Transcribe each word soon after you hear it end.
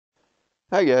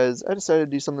Hi guys, I decided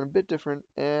to do something a bit different,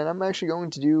 and I'm actually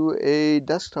going to do a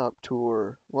desktop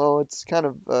tour. Well, it's kind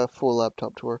of a full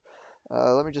laptop tour.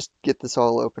 Let me just get this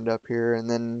all opened up here, and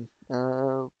then,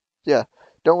 yeah,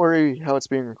 don't worry how it's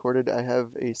being recorded. I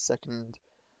have a second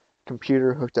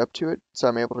computer hooked up to it, so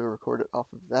I'm able to record it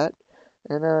off of that.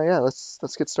 And yeah,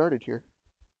 let's get started here.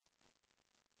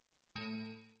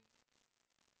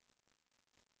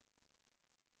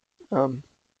 Um,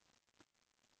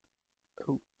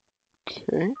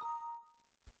 okay,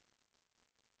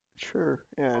 sure,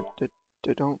 yeah,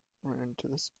 I don't run into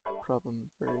this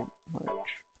problem very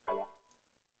much.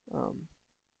 Um,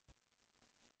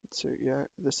 so yeah,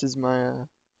 this is my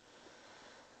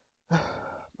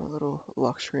little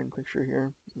lock screen picture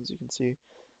here. As you can see,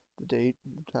 the date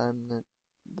and the time that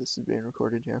this is being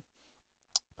recorded, yeah.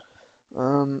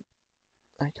 Um,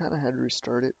 I kind of had to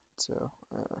restart it, so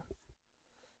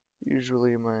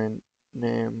usually my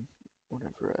name,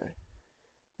 whenever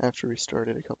I have to restart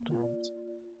it a couple times.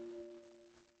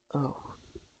 Oh,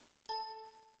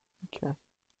 okay.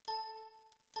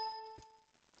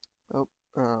 Oh,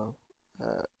 oh,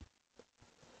 uh,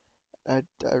 I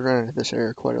run into this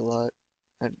error quite a lot.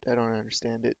 I don't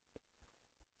understand it.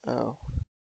 Oh,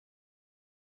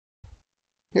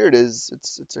 here it is.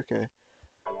 It's okay.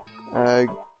 I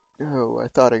oh, I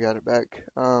thought I got it back.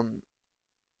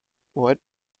 What?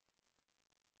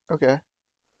 Okay.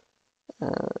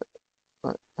 Uh,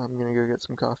 I'm gonna go get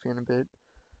some coffee in a bit.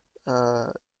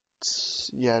 Uh,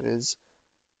 yeah, it is.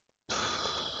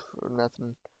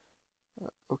 Nothing.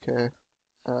 Okay.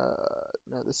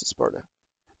 No, this is Sparta.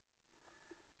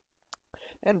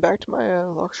 And back to my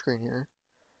lock screen here.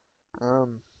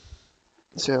 Um,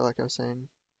 so yeah, like I was saying,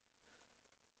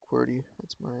 QWERTY.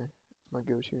 That's my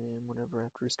go-to name whenever I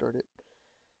have to restart it.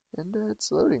 And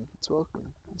it's loading. It's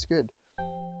welcome. It's good.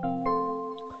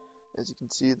 As you can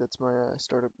see, that's my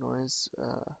startup noise.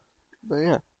 But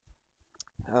yeah.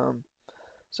 Um,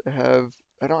 so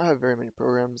I don't have very many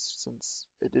programs since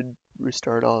it did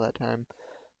restart all that time.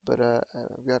 But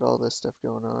I've got all this stuff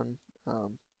going on.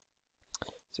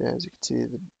 So yeah, as you can see,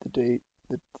 the date,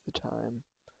 the time,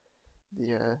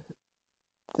 the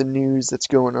news that's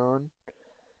going on,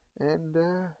 and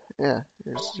yeah,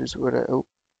 here's what I. Oh,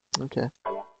 okay,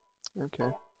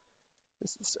 okay.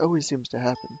 This always seems to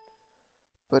happen.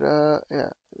 But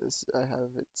yeah, this I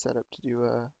have it set up to do.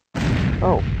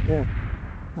 Oh yeah,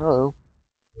 hello,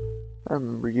 I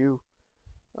remember you.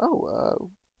 Oh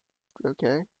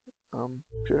okay.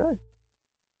 Should I?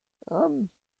 Um,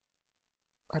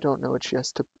 I don't know which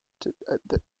yes to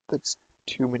that's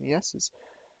too many yeses.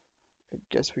 I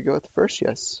guess we go with the first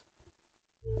yes.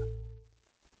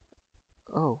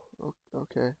 Oh,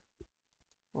 okay.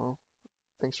 Well,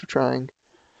 thanks for trying.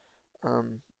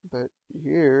 But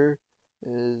here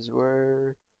is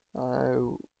where I,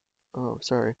 oh,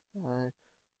 sorry, I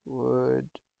would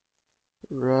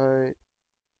write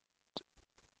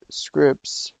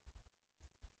scripts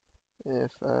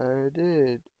if I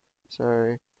did,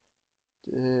 sorry,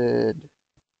 did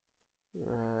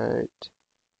write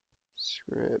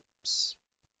scripts.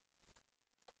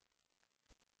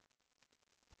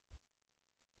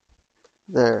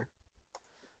 There.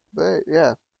 But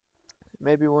yeah,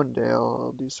 maybe one day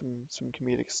I'll do some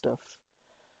comedic stuff.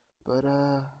 But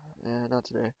yeah, not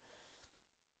today.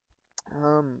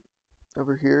 Um,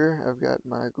 over here I've got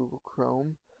my Google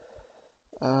Chrome.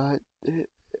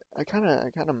 It, I kind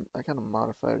of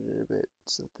modified it a bit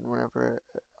so that whenever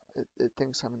it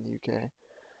thinks I'm in the UK,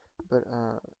 but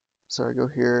so I go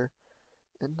here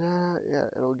and yeah,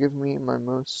 it'll give me my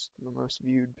most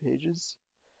viewed pages.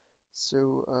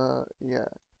 So yeah,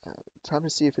 time to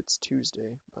see if it's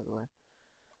Tuesday, by the way.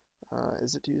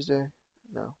 Is it Tuesday?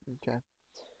 No. Okay.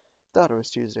 Thought it was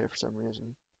Tuesday for some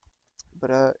reason.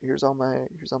 But here's all my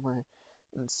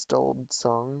installed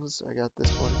songs. I got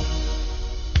this one.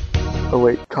 Oh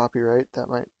wait, copyright. That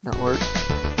might not work.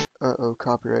 Uh-oh,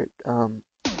 copyright. I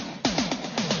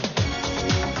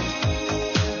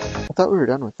thought we were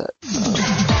done with that.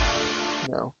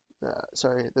 No.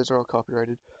 Sorry, those are all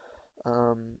copyrighted.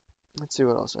 Um, let's see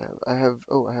what else I have.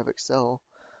 I have Excel,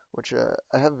 which I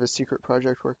have a secret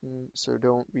project working, so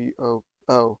don't be oh,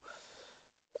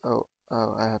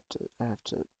 I have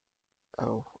to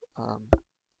oh,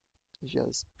 you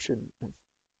guys shouldn't have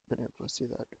been able to see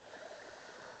that.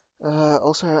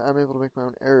 Also, I'm able to make my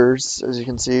own errors, as you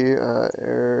can see.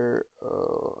 Error,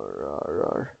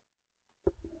 error,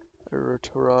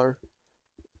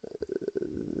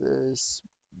 this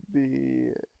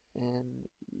be an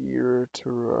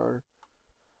error.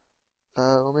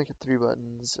 We'll make it three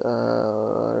buttons.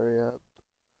 Hurry up,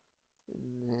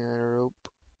 rope,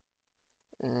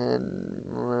 and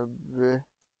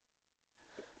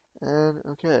And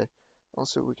okay,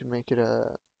 also we can make it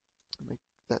make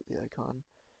that the icon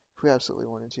if we absolutely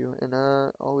wanted to, and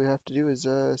all we have to do is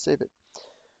save it.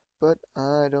 But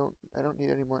I don't need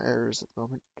any more errors at the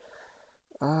moment.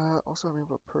 Also I'm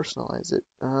able to personalize it.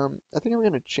 I think I'm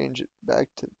gonna change it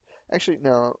back to. Actually,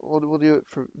 no, we'll do it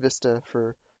for Vista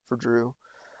for Drew.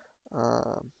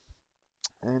 Um,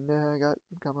 and I got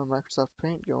my Microsoft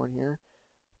Paint going here.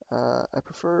 I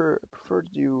prefer to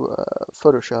do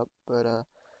Photoshop, but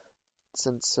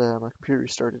since my computer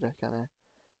restarted, I kind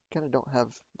of don't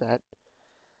have that.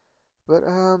 But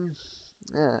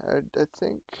yeah, I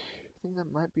think that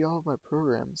might be all of my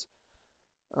programs.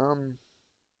 Um,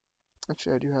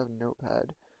 actually, I do have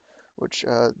Notepad, which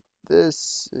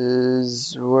this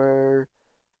is where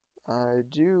I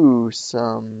do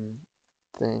some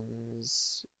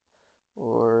things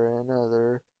or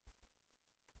another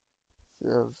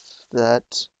of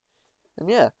that. And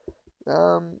yeah,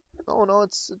 all in all,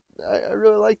 I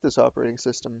really like this operating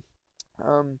system.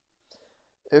 Um,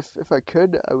 if I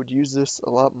could, I would use this a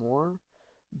lot more,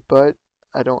 but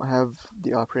I don't have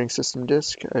the operating system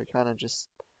disk. I kind of just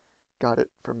got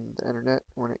it from the internet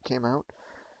when it came out,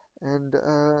 and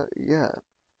yeah.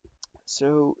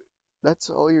 So that's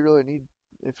all you really need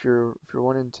if you're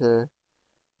wanting to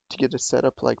get a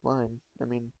setup like mine. I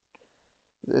mean,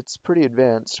 it's pretty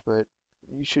advanced, but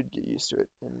you should get used to it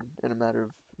in a matter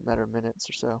of minutes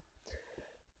or so.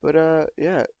 But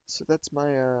yeah, so that's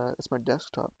my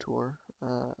desktop tour.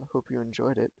 I hope you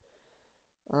enjoyed it.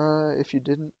 If you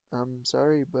didn't, I'm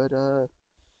sorry, but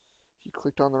you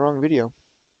clicked on the wrong video.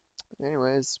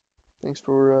 Anyways, thanks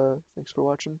for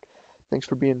watching. Thanks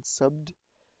for being subbed.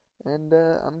 And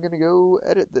I'm gonna go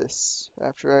edit this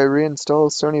after I reinstall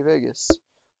Sony Vegas,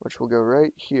 which will go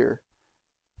right here.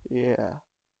 Yeah,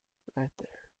 right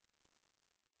there.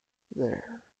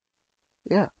 There.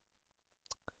 Yeah.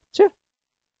 So, yeah,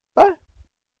 bye.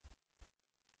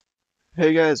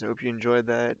 Hey guys, I hope you enjoyed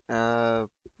that.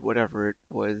 Whatever it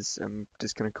was, I'm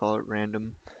just gonna call it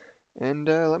random. And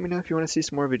let me know if you want to see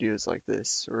some more videos like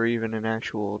this, or even an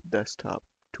actual desktop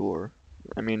tour.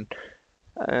 I mean,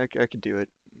 I could do it.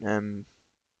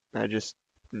 I just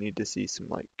need to see some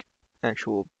like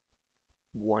actual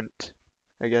want,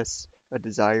 I guess, a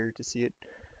desire to see it.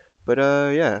 But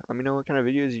yeah, let me know what kind of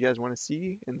videos you guys want to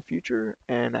see in the future,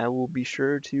 and I will be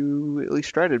sure to at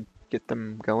least try to get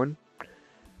them going.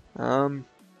 Um,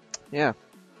 yeah,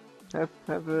 have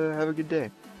a good day,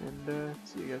 and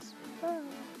see you guys. Bye.